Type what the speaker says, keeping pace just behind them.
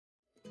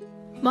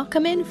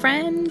Welcome in,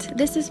 friend.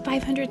 This is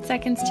 500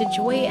 Seconds to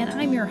Joy, and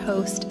I'm your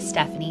host,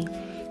 Stephanie.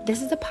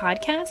 This is a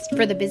podcast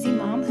for the busy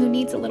mom who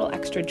needs a little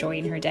extra joy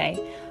in her day.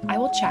 I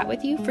will chat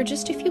with you for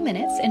just a few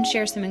minutes and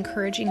share some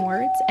encouraging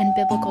words and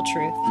biblical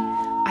truth.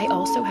 I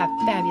also have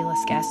fabulous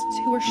guests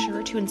who are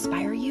sure to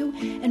inspire you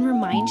and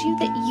remind you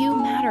that you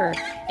matter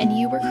and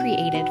you were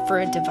created for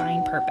a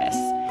divine purpose.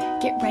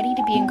 Get ready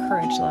to be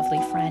encouraged,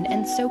 lovely friend,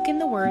 and soak in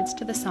the words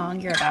to the song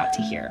you're about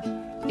to hear.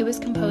 It was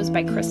composed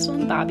by Crystal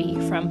and Bobby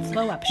from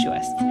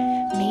Flowuptuous.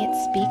 May it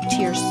speak to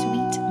your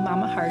sweet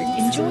mama heart.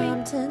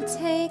 Enjoy. It's time to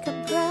take a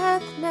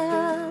breath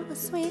now, a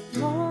sweet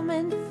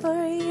moment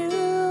for you.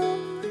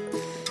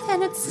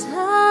 And it's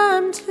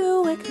time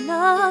to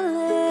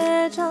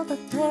acknowledge all the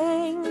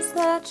things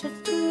that you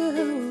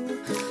do.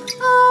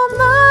 Oh,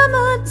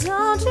 mama,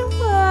 don't you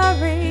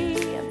worry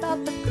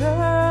about the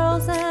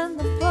girls and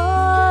the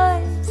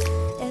boys.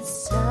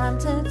 It's time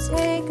to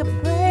take a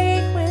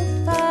break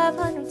with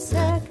 500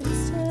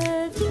 seconds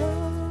to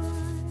joy.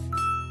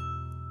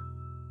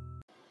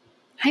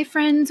 Hi,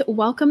 friends.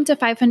 Welcome to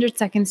 500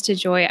 Seconds to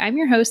Joy. I'm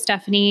your host,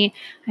 Stephanie.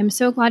 I'm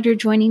so glad you're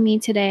joining me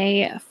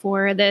today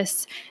for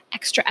this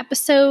extra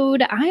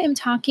episode. I am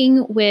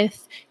talking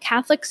with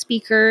Catholic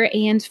speaker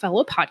and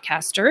fellow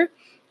podcaster,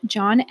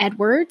 John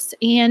Edwards,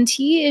 and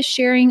he is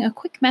sharing a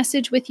quick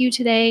message with you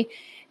today.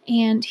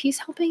 And he's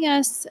helping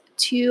us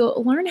to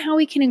learn how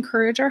we can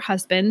encourage our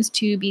husbands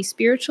to be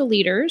spiritual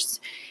leaders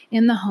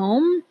in the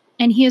home.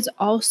 And he is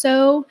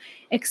also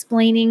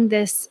explaining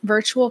this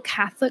virtual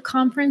Catholic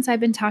conference I've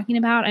been talking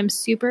about. I'm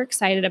super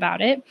excited about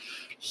it.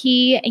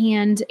 He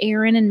and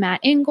Aaron and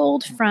Matt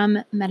Ingold from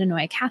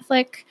Metanoia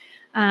Catholic,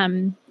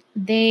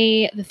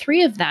 the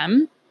three of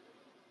them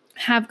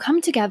have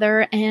come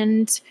together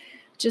and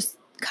just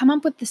come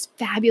up with this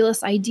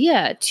fabulous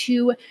idea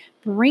to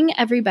bring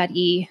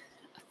everybody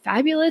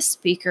fabulous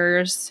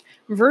speakers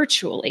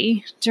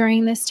virtually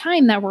during this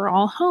time that we're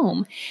all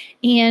home.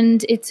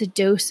 And it's a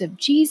dose of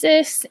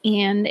Jesus,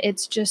 and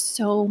it's just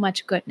so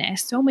much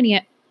goodness, so many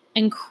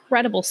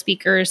incredible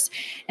speakers.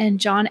 And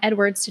John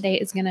Edwards today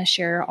is going to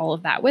share all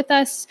of that with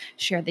us,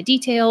 share the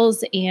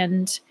details,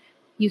 and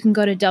you can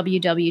go to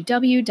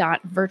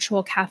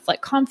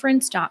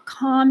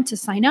www.virtualcatholicconference.com to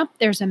sign up.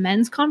 There's a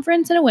men's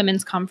conference and a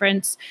women's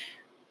conference.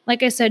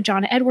 Like I said,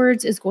 John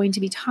Edwards is going to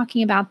be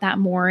talking about that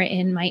more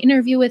in my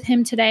interview with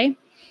him today.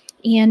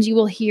 And you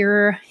will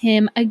hear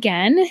him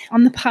again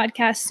on the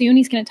podcast soon.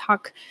 He's going to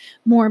talk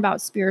more about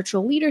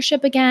spiritual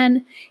leadership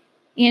again.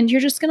 And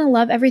you're just going to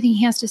love everything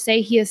he has to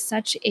say. He is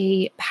such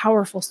a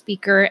powerful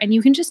speaker, and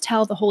you can just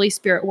tell the Holy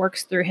Spirit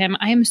works through him.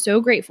 I am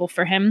so grateful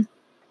for him.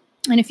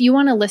 And if you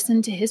want to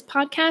listen to his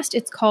podcast,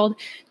 it's called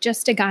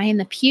Just a Guy in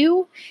the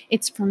Pew.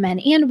 It's for men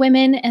and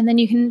women. And then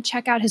you can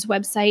check out his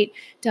website,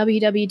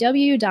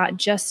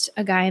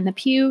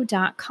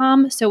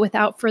 www.justaguyinthepew.com. So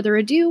without further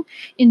ado,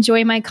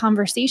 enjoy my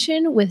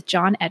conversation with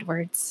John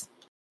Edwards.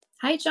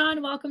 Hi,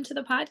 John. Welcome to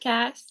the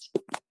podcast.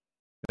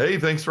 Hey,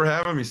 thanks for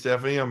having me,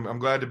 Stephanie. I'm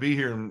glad to be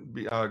here and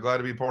glad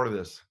to be part of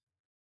this.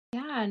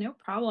 Yeah, no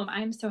problem.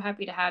 I'm so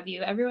happy to have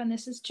you. Everyone,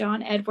 this is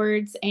John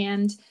Edwards,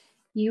 and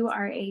you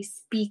are a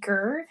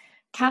speaker,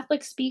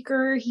 Catholic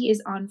speaker. He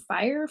is on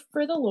fire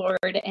for the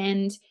Lord.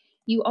 And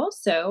you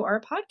also are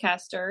a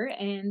podcaster,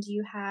 and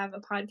you have a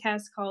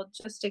podcast called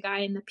Just a Guy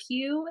in the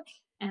Pew.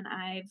 And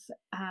I've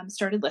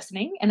started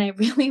listening, and I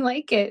really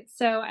like it.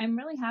 So I'm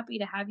really happy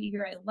to have you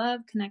here. I love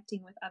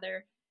connecting with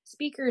other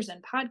speakers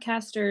and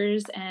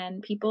podcasters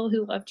and people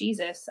who love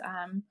Jesus.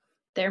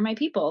 They're my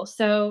people.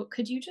 So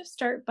could you just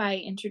start by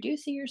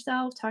introducing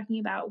yourself, talking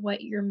about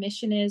what your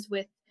mission is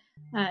with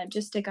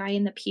Just a Guy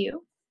in the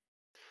Pew?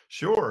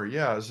 Sure.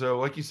 Yeah. So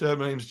like you said,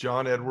 my name's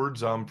John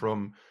Edwards. I'm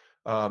from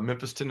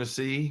Memphis,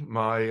 Tennessee.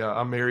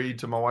 I'm married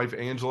to my wife,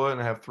 Angela,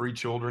 and I have three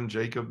children.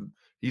 Jacob,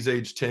 he's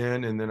age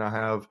 10. And then I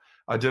have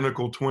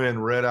identical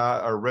twin red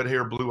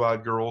hair,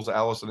 blue-eyed girls,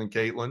 Allison and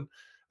Caitlin.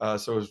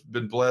 So I've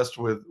been blessed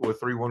with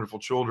three wonderful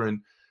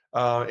children.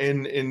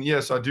 And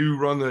yes, I do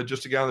run the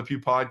Just a Guy in the Pew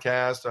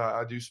podcast.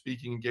 I do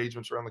speaking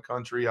engagements around the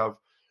country. I've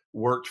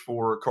worked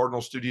for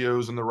Cardinal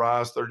Studios and the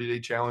Rise 30-Day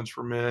Challenge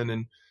for Men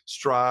and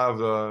Strive,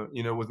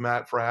 with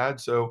Matt Fradd.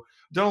 So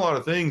done a lot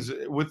of things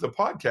with the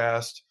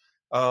podcast.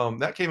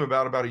 That came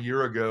about a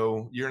year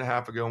and a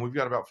half ago, and we've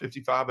got about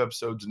 55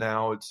 episodes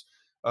now.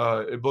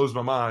 It blows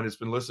my mind. It's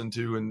been listened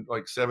to in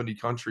like 70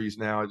 countries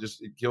now. It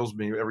kills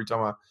me every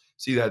time I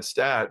see that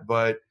stat,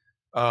 but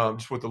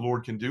just what the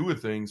Lord can do with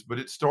things. But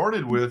it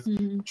started with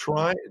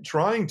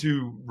trying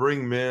to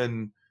bring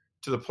men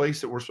to the place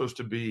that we're supposed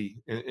to be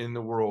in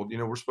the world.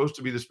 We're supposed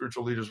to be the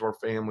spiritual leaders of our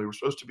family. We're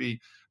supposed to be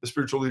the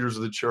spiritual leaders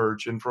of the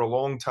church. And for a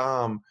long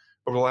time,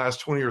 over the last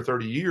 20 or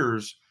 30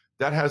 years,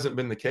 that hasn't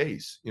been the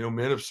case.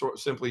 Men have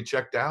simply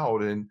checked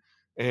out, and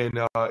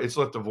it's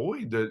left a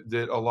void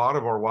that a lot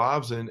of our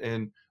wives and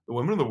the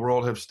women of the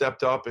world have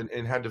stepped up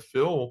and had to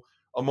fill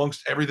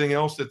amongst everything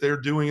else that they're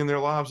doing in their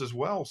lives as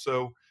well.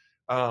 So,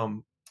 I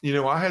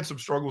had some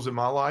struggles in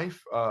my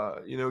life. I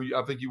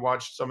think you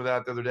watched some of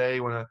that the other day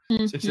when I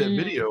sent you that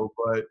video,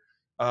 but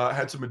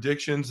had some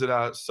addictions that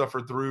I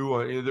suffered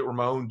through that were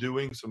my own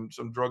doing,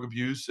 some drug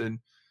abuse, and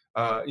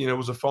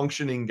was a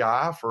functioning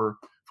guy for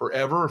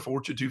forever, a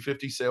Fortune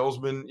 250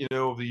 salesman,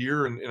 of the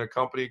year in a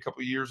company a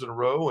couple of years in a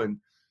row, and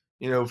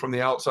from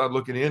the outside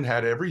looking in,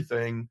 had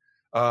everything.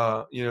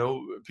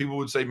 People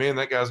would say, "Man,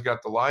 that guy's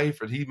got the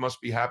life, and he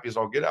must be happy as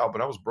all get out."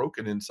 But I was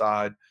broken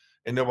inside,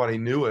 and nobody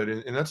knew it.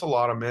 And that's a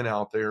lot of men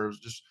out there. It's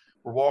just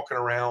we're walking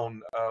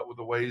around with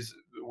the ways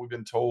that we've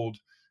been told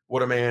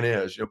what a man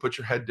is. Put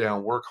your head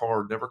down, work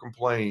hard, never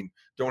complain,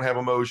 don't have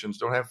emotions,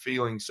 don't have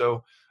feelings.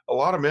 So a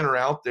lot of men are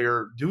out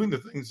there doing the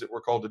things that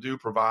we're called to do,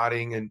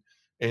 providing and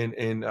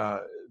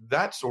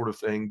that sort of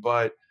thing.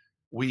 But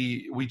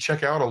we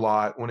check out a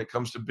lot when it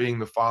comes to being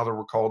the father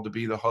we're called to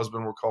be, the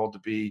husband we're called to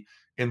be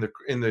in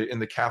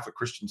the Catholic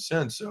Christian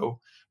sense. So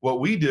what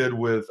we did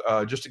with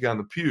Just a Guy in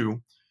the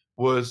Pew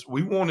was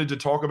we wanted to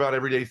talk about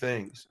everyday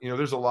things.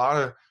 There's a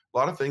lot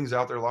of things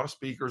out there, a lot of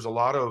speakers, a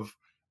lot of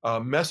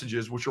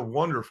messages, which are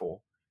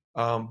wonderful.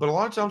 But a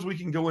lot of times we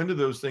can go into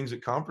those things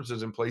at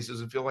conferences and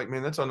places and feel like,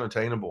 man, that's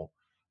unattainable.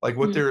 Like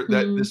what they're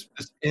this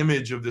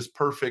image of this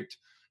perfect,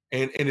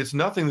 and it's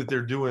nothing that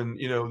they're doing,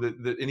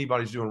 that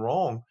anybody's doing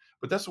wrong,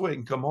 but that's the way it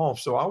can come off.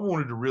 So I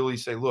wanted to really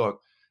say, look,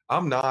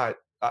 I'm not,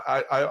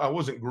 I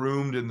wasn't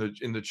groomed in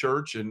the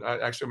church, and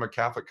I'm a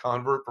Catholic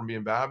convert from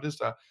being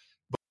Baptist.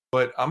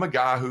 But I'm a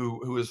guy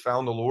who has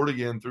found the Lord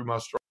again through my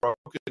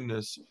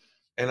brokenness,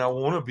 and I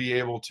want to be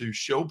able to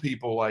show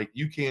people like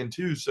you can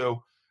too.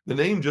 So the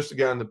name Just a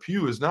Guy in the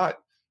Pew is not,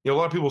 a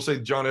lot of people say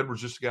John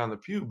Edwards, just a guy in the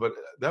pew, but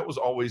that was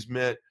always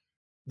meant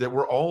that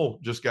we're all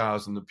just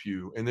guys in the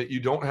pew, and that you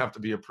don't have to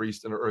be a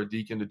priest or a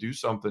deacon to do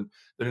something,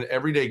 that an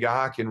everyday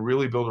guy can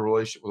really build a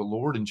relationship with the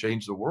Lord and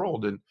change the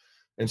world.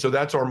 And so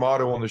that's our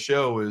motto on the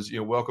show is,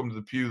 welcome to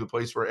the pew, the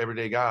place where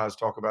everyday guys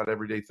talk about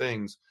everyday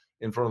things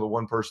in front of the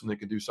one person that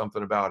can do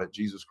something about it,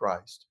 Jesus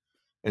Christ.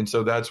 And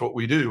so that's what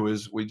we do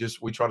is we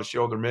try to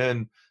show other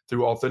men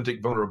through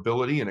authentic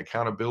vulnerability and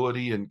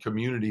accountability and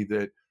community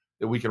that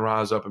we can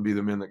rise up and be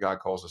the men that God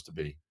calls us to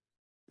be.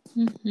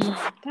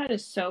 That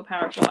is so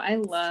powerful. I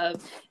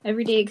love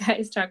everyday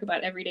guys talk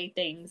about everyday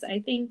things. I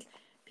think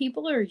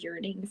people are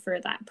yearning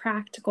for that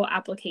practical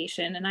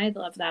application, and I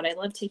love that. I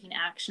love taking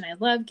action. I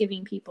love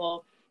giving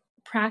people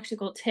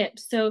practical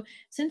tips. So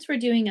since we're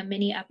doing a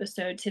mini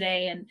episode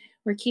today and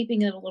we're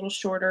keeping it a little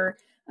shorter,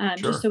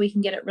 Sure. just so we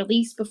can get it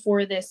released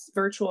before this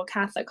virtual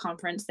Catholic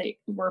conference that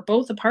we're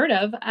both a part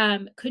of,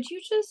 could you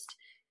just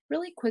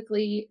really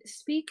quickly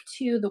speak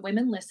to the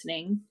women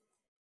listening?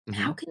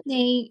 How can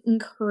they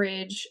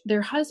encourage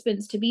their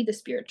husbands to be the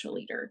spiritual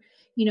leader?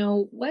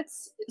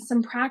 What's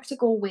some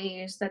practical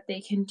ways that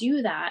they can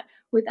do that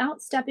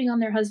without stepping on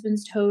their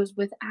husband's toes,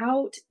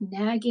 without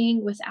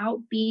nagging,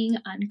 without being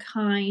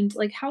unkind?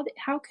 Like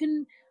how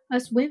can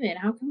us women,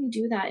 how can we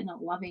do that in a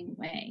loving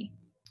way?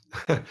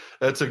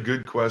 That's a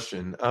good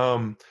question.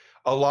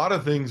 A lot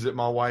of things that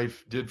my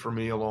wife did for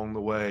me along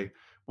the way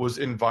was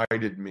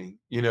invited me.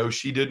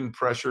 She didn't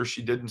pressure.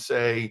 She didn't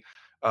say,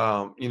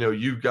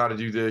 you've got to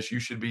do this. You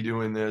should be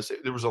doing this.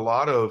 There was a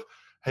lot of,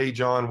 hey,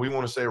 John, we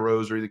want to say a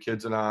rosary, the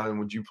kids and I, and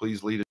would you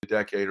please lead a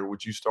decade, or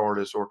would you start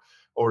us?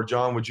 Or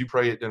John, would you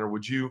pray at dinner?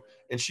 Would you?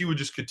 And she would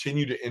just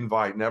continue to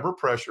invite, never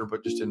pressure,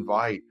 but just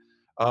invite.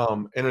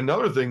 And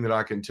another thing that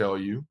I can tell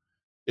you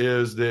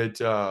is that,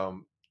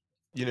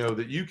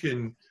 that you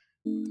can,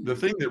 the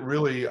thing that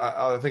really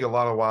I think a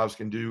lot of wives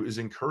can do is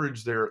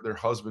encourage their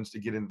husbands to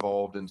get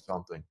involved in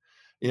something.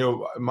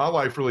 My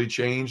life really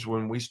changed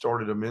when we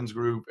started a men's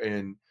group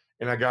and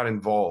I got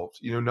involved.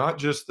 Not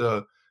just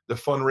the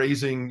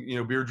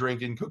fundraising, beer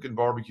drinking, cooking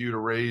barbecue to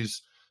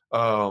raise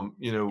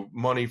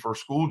money for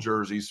school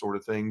jerseys sort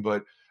of thing,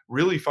 but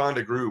really find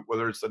a group,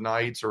 whether it's the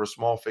Knights or a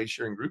small faith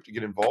sharing group, to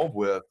get involved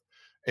with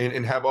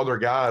and have other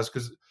guys.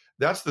 Because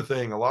that's the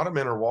thing. A lot of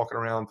men are walking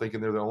around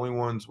thinking they're the only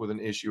ones with an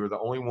issue or the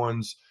only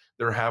ones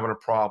that are having a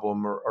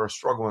problem or a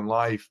struggle in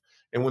life.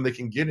 And when they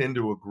can get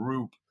into a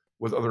group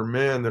with other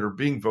men that are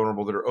being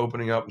vulnerable, that are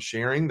opening up and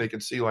sharing, they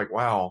can see like,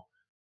 wow,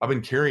 I've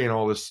been carrying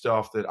all this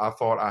stuff that I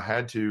thought I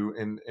had to,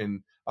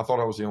 and I thought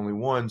I was the only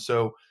one.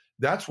 So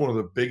that's one of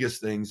the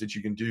biggest things that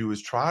you can do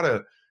is try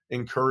to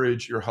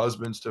encourage your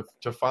husbands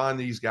to find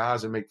these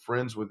guys and make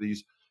friends with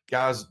these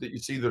guys that you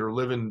see that are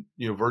living,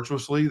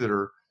 virtuously, that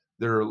are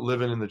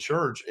living in the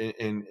church,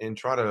 and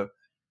try to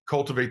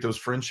cultivate those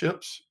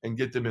friendships and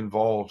get them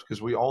involved, because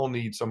we all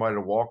need somebody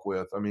to walk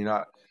with. I mean,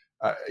 I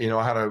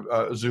had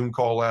a Zoom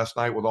call last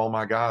night with all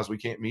my guys. We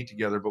can't meet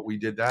together, but we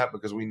did that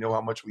because we know how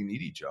much we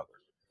need each other.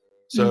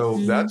 So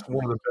that's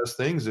one of the best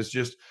things, is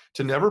just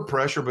to never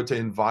pressure, but to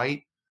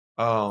invite,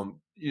 the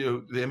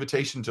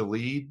invitation to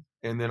lead,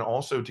 and then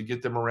also to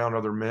get them around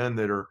other men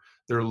that are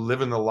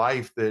living the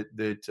life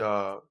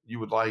that you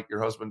would like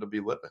your husband to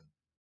be living.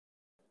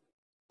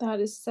 That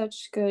is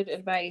such good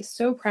advice.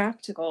 So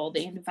practical,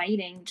 the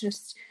inviting,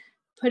 just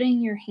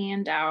putting your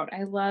hand out.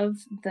 I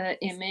love the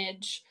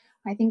image.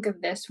 I think of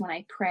this when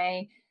I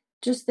pray,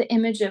 just the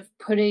image of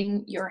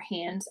putting your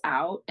hands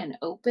out and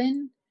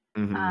open.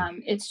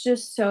 It's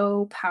just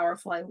so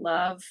powerful. I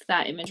love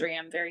that imagery.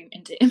 I'm very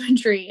into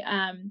imagery.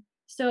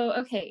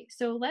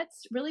 So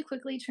let's really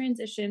quickly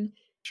transition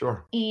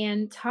Sure.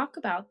 and talk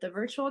about the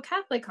virtual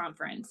Catholic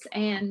conference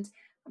and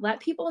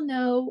let people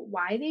know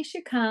why they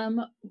should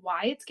come,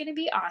 why it's going to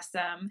be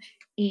awesome,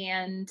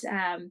 and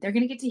they're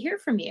going to get to hear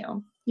from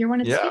you. You're one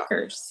of the Yeah.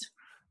 speakers.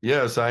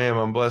 Yes, I am.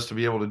 I'm blessed to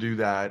be able to do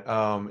that.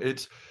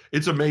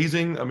 It's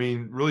amazing. I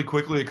mean, really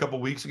quickly, a couple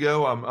weeks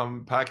ago,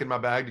 I'm packing my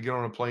bag to get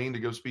on a plane to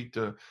go speak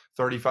to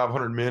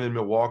 3,500 men in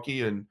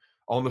Milwaukee, and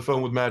on the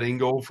phone with Matt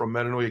Engel from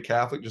Metanoia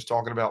Catholic, just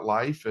talking about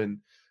life. And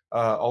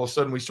all of a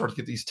sudden, we start to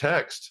get these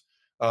texts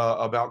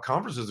about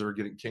conferences that are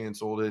getting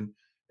canceled, and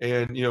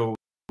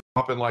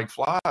dropping like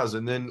flies.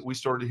 And then we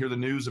started to hear the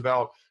news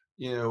about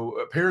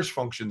parish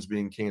functions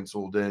being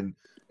canceled, and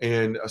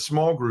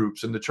small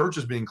groups, and the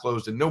churches being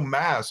closed, and no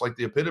mass, like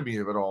the epitome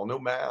of it all, no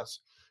mass,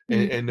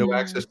 and no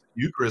access Mhm. to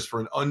the Eucharist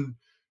for an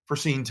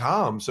unforeseen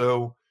time.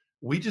 So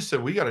we just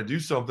said we got to do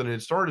something, and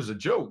it started as a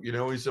joke.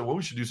 We said, well,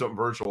 we should do something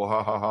virtual,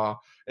 ha ha ha,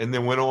 and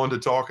then went on to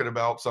talking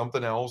about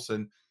something else,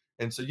 and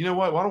said, you know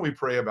what, why don't we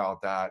pray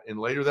about that? And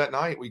later that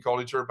night, we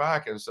called each other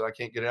back and said, I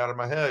can't get it out of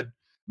my head.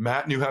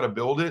 Matt knew how to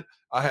build it.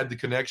 I had the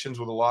connections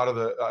with a lot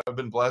of I've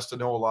been blessed to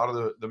know a lot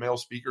of the male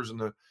speakers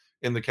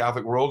in the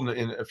Catholic world,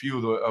 and a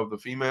few of the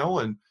female.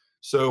 And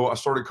so I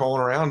started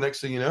calling around.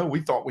 Next thing you know,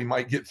 we thought we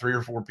might get 3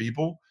 or 4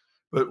 people,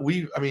 but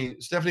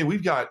Stephanie,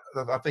 we've got,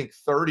 I think,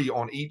 30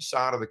 on each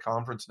side of the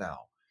conference now.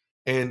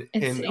 And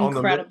It's and on the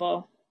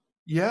incredible.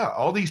 yeah,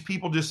 all these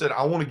people just said,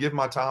 I want to give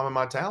my time and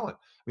my talent. I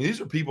mean,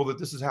 these are people that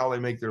this is how they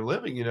make their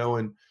living,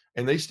 and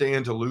they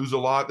stand to lose a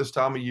lot this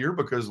time of year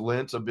because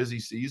Lent's a busy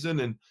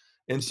season.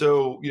 And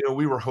so,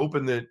 we were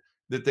hoping that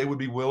they would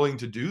be willing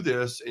to do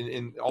this,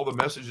 and all the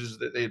messages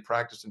that they had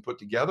practiced and put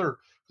together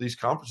for these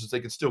conferences,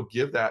 they could still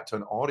give that to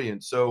an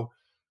audience. So,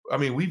 I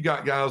mean, we've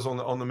got guys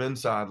on the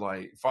men's side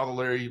like Father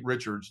Larry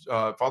Richards,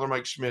 Father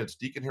Mike Schmitz,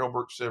 Deacon Harold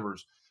Burke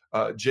Sivers,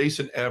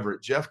 Jason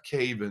Everett, Jeff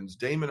Cavins,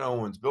 Damon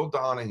Owens, Bill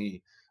Donahue.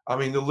 I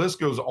mean, the list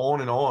goes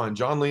on and on.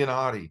 John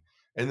Leonardi,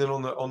 and then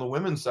on the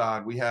women's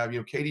side, we have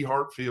Katie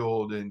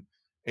Hartfield and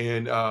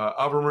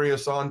Ava Maria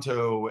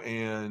Santo,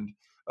 and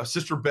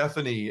Sister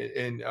Bethany,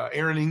 and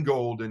Aaron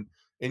Ingold,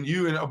 and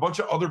you, and a bunch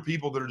of other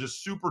people that are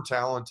just super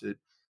talented.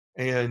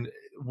 And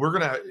we're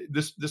gonna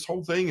this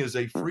whole thing is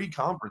a free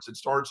conference. It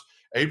starts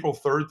April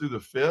 3rd through the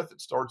 5th.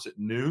 It starts at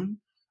noon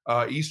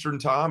Eastern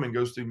time and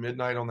goes through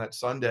midnight on that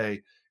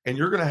Sunday. And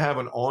you're going to have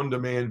an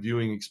on-demand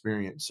viewing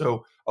experience.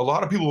 So a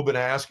lot of people have been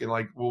asking,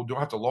 like, well, do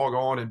I have to log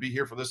on and be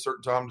here for this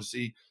certain time to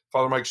see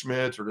Father Mike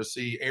Schmitz or to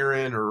see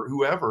Aaron or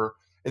whoever?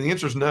 And the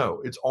answer is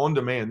no. It's on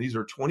demand. These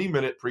are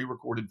 20-minute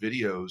pre-recorded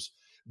videos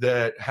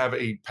that have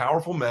a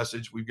powerful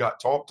message. We've got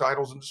talk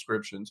titles and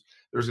descriptions.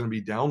 There's going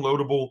to be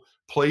downloadable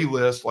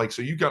playlists.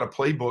 So you've got a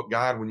playbook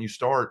guide when you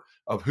start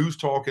of who's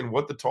talking,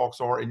 what the talks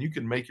are, and you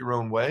can make your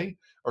own way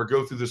or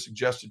go through the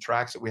suggested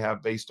tracks that we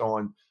have based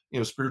on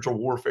spiritual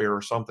warfare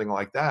or something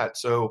like that.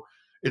 So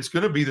it's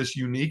going to be this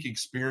unique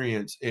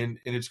experience, and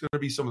it's going to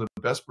be some of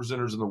the best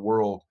presenters in the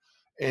world.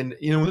 And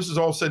when this is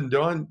all said and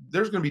done,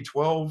 there's going to be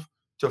 12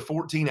 to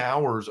 14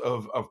 hours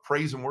of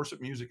praise and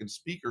worship music and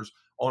speakers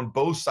on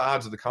both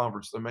sides of the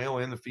conference, the male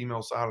and the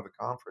female side of the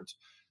conference.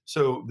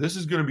 So this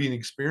is going to be an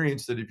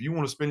experience that if you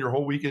want to spend your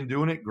whole weekend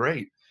doing it,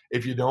 great.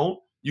 If you don't,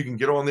 you can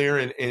get on there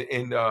and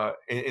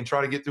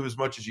try to get through as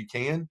much as you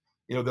can.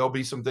 There'll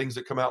be some things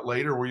that come out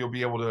later where you'll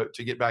be able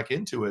to get back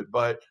into it.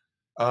 But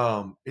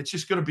it's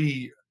just going to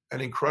be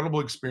an incredible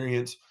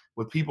experience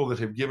with people that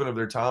have given of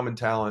their time and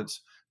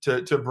talents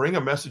to bring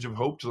a message of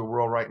hope to the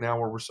world right now,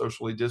 where we're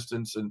socially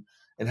distanced and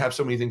have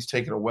so many things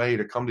taken away,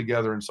 to come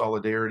together in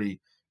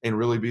solidarity and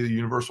really be the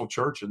universal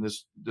church in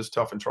this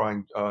tough and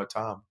trying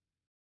time.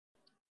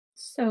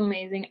 So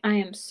amazing. I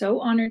am so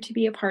honored to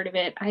be a part of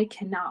it. I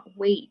cannot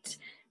wait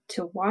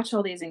to watch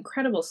all these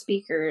incredible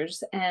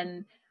speakers,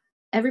 and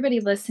everybody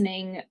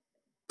listening,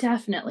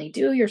 definitely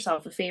do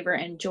yourself a favor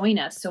and join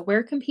us. So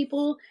where can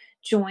people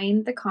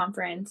join the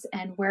conference,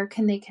 and where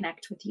can they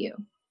connect with you?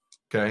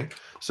 Okay.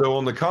 So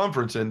on the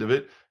conference end of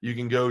it, you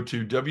can go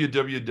to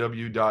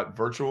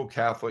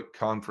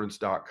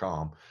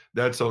www.virtualcatholicconference.com.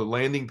 That's a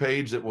landing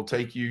page that will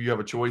take you. You have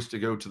a choice to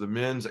go to the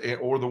men's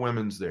or the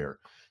women's there.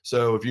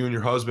 So if you and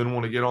your husband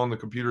want to get on the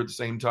computer at the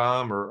same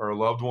time, or a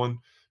loved one,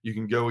 you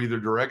can go either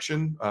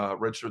direction,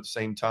 register at the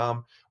same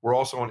time. We're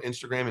also on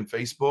Instagram and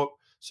Facebook,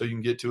 so you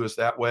can get to us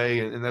that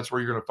way. And that's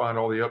where you're going to find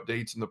all the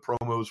updates and the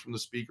promos from the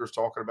speakers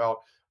talking about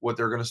what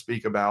they're going to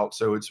speak about.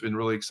 So it's been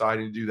really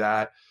exciting to do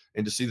that,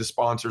 and to see the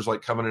sponsors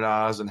like Covenant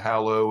Eyes and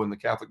Hallow and the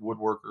Catholic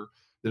Woodworker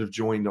that have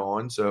joined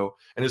on. So,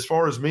 and as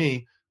far as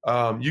me,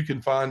 you can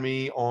find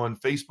me on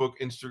Facebook,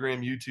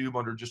 Instagram, YouTube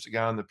under Just a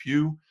Guy in the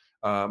Pew.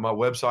 My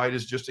website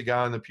is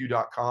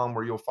justaguyinthepew.com,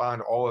 where you'll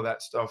find all of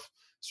that stuff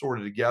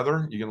sorted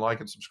together. You can like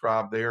and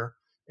subscribe there.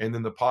 And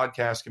then the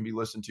podcast can be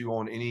listened to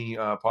on any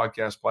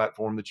podcast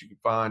platform that you can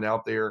find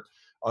out there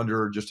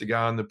under Just a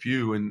Guy in the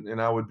Pew. And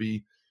I would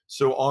be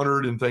so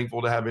honored and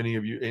thankful to have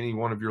any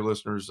one of your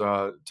listeners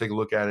take a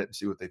look at it and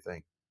see what they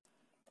think.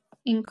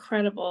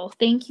 Incredible.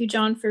 Thank you,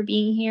 John, for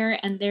being here.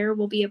 And there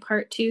will be a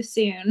part 2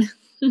 soon.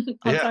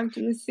 I'll talk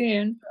to you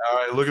soon. All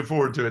right. Looking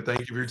forward to it.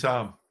 Thank you for your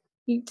time.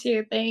 You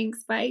too.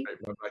 Thanks. Bye.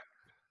 Right, bye-bye.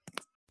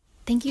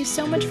 Thank you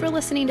so much for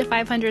listening to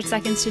 500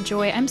 Seconds to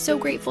Joy. I'm so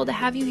grateful to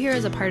have you here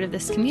as a part of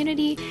this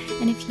community.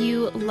 And if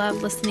you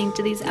love listening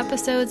to these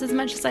episodes as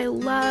much as I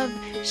love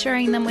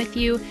sharing them with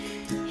you,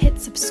 hit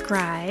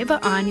subscribe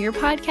on your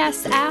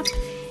podcast app.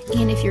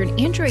 And if you're an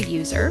Android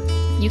user,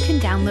 you can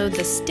download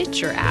the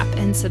Stitcher app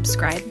and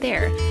subscribe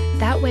there.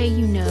 That way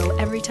you know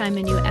every time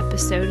a new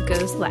episode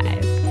goes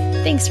live.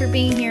 Thanks for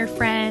being here,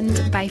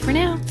 friend. Bye for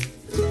now.